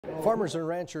Farmers and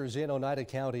ranchers in Oneida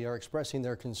County are expressing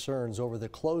their concerns over the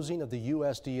closing of the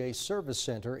USDA Service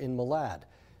Center in Malad.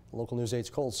 Local News 8's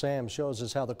Cole Sam shows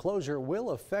us how the closure will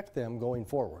affect them going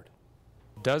forward.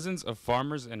 Dozens of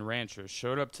farmers and ranchers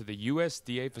showed up to the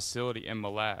USDA facility in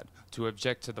Malad to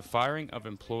object to the firing of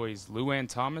employees Luann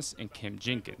Thomas and Kim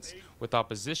Jenkins. With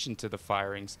opposition to the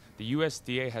firings, the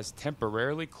USDA has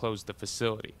temporarily closed the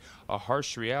facility, a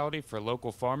harsh reality for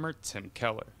local farmer Tim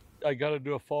Keller. I got to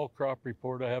do a fall crop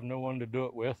report. I have no one to do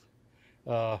it with.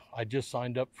 I just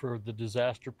signed up for the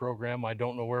disaster program. I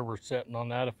don't know where we're sitting on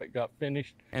that, if it got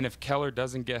finished. And if Keller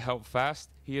doesn't get help fast,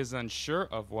 he is unsure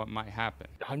of what might happen.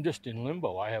 I'm just in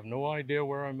limbo. I have no idea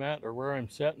where I'm at or where I'm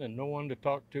sitting and no one to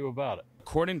talk to about it.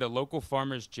 According to local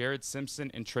farmers Jared Simpson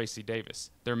and Tracy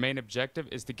Davis, their main objective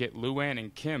is to get Luann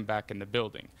and Kim back in the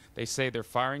building. They say their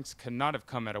firings could not have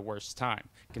come at a worse time,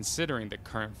 considering the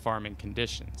current farming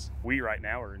conditions. We right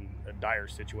now are in a dire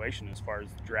situation as far as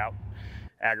the drought.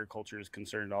 Agriculture is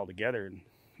concerned altogether, and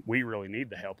we really need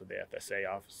the help of the FSA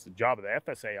office. The job of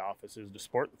the FSA office is to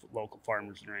support the local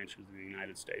farmers and ranchers in the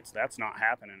United States. That's not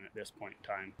happening at this point in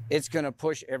time. It's going to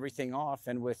push everything off,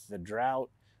 and with the drought,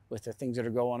 with the things that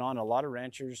are going on, a lot of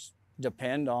ranchers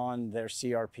depend on their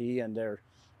CRP and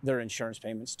their insurance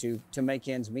payments to make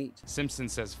ends meet. Simpson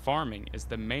says farming is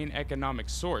the main economic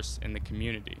source in the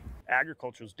community.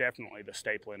 Agriculture is definitely the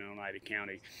staple in Oneida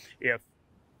County.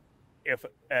 If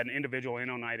an individual in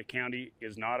Oneida County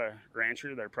is not a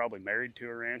rancher, they're probably married to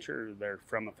a rancher, or they're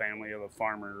from a family of a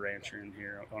farmer or rancher in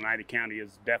here. Oneida County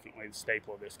is definitely the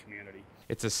staple of this community.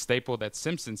 It's a staple that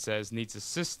Simpson says needs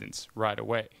assistance right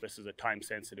away. This is a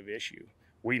time-sensitive issue.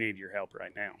 We need your help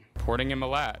right now. Reporting in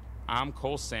Malad, I'm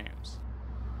Cole Sams.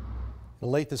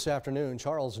 Late this afternoon,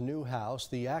 Charles Newhouse,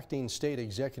 the acting state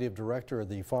executive director of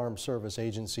the Farm Service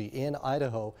Agency in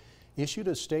Idaho, issued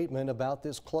a statement about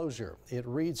this closure. It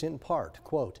reads in part,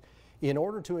 quote, "In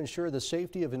order to ensure the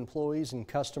safety of employees and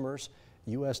customers,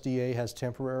 USDA has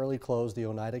temporarily closed the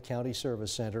Oneida County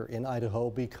Service Center in Idaho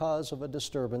because of a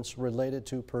disturbance related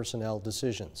to personnel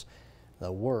decisions.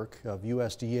 The work of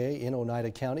USDA in Oneida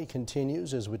County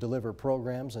continues as we deliver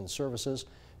programs and services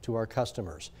to our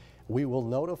customers. We will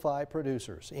notify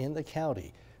producers in the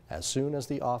county as soon as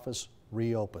the office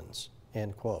reopens,"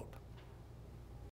 end quote.